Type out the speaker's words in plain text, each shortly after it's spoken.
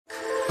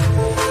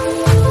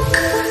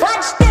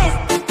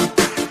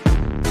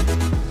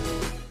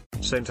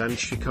Saint and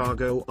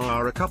Chicago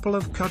are a couple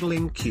of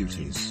cuddling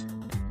cuties.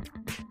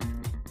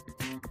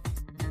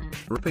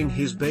 Wrapping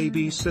his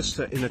baby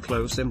sister in a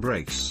close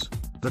embrace,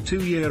 the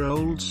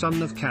 2-year-old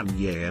son of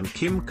Kanye and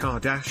Kim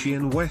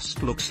Kardashian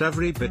West looks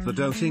every bit the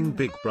doting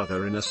big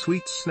brother in a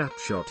sweet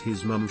snapshot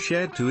his mum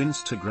shared to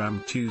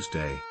Instagram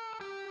Tuesday.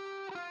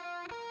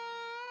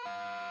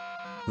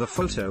 The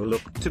photo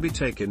looked to be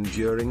taken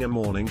during a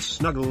morning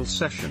snuggle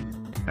session,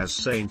 as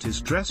Saint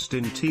is dressed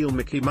in teal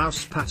Mickey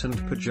Mouse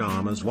patterned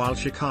pajamas while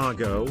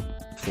Chicago,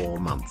 4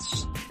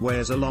 months,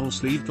 wears a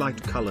long-sleeved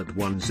light-colored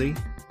onesie.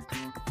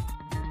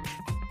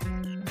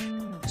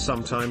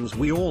 "Sometimes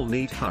we all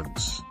need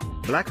hugs,"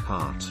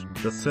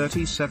 Blackheart, the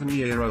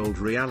 37-year-old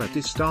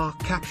reality star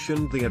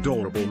captioned the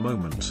adorable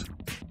moment.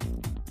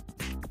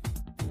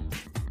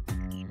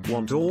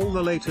 Want all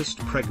the latest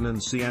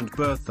pregnancy and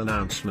birth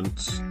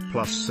announcements,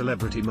 plus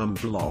celebrity mum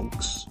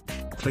blogs?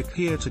 Click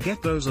here to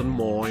get those and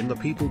more in the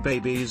People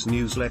Babies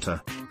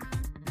newsletter.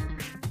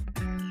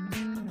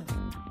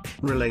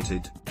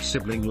 Related,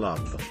 sibling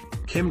love.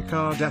 Kim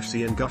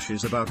Kardashian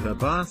gushes about her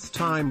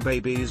bath-time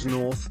babies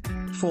North,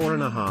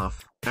 4.5,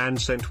 and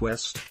Saint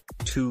West,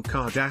 2.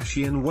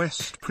 Kardashian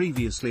West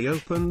previously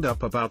opened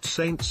up about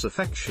Saint's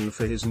affection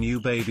for his new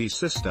baby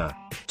sister,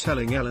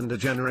 telling Ellen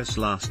DeGeneres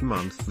last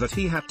month that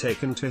he had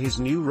taken to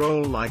his new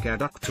role like a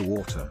duck to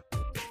water.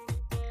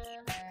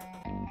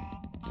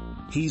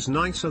 "He's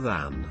nicer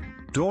than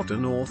daughter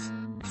North,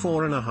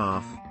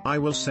 4.5, I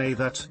will say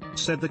that,"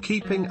 said the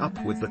Keeping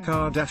Up with the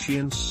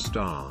Kardashians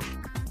star.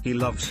 "He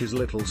loves his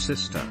little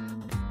sister.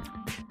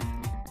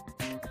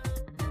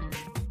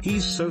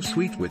 He's so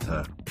sweet with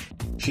her."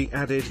 She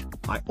added,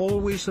 "I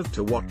always have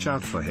to watch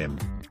out for him.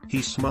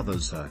 He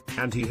smothers her,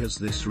 and he has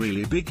this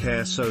really big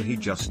hair so he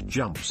just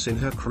jumps in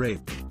her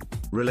crib."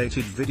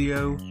 Related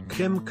video,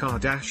 Kim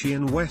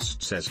Kardashian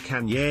West says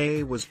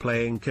Kanye was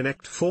playing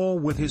Connect 4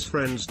 with his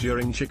friends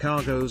during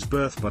Chicago's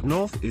birth, but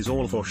North is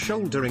all for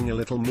shouldering a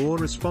little more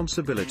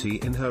responsibility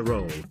in her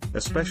role,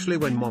 especially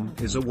when mom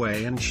is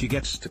away and she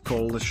gets to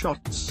call the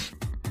shots.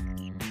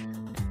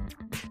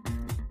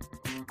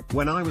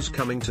 "When I was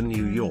coming to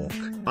New York,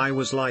 I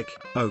was like,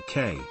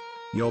 okay,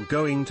 you're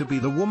going to be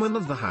the woman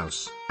of the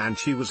house," and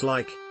she was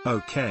like,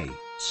 "Okay,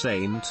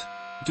 Saint,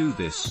 do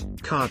this,"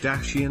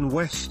 Kardashian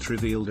West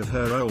revealed of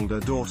her older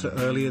daughter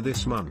earlier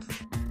this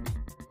month.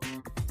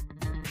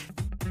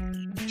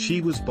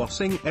 "She was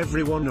bossing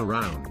everyone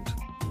around,"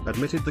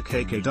 admitted the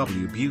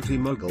KKW beauty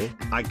mogul.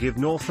 "I give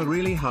North a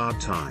really hard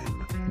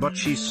time, but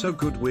she's so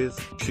good with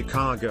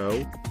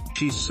Chicago.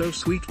 She's so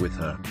sweet with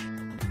her."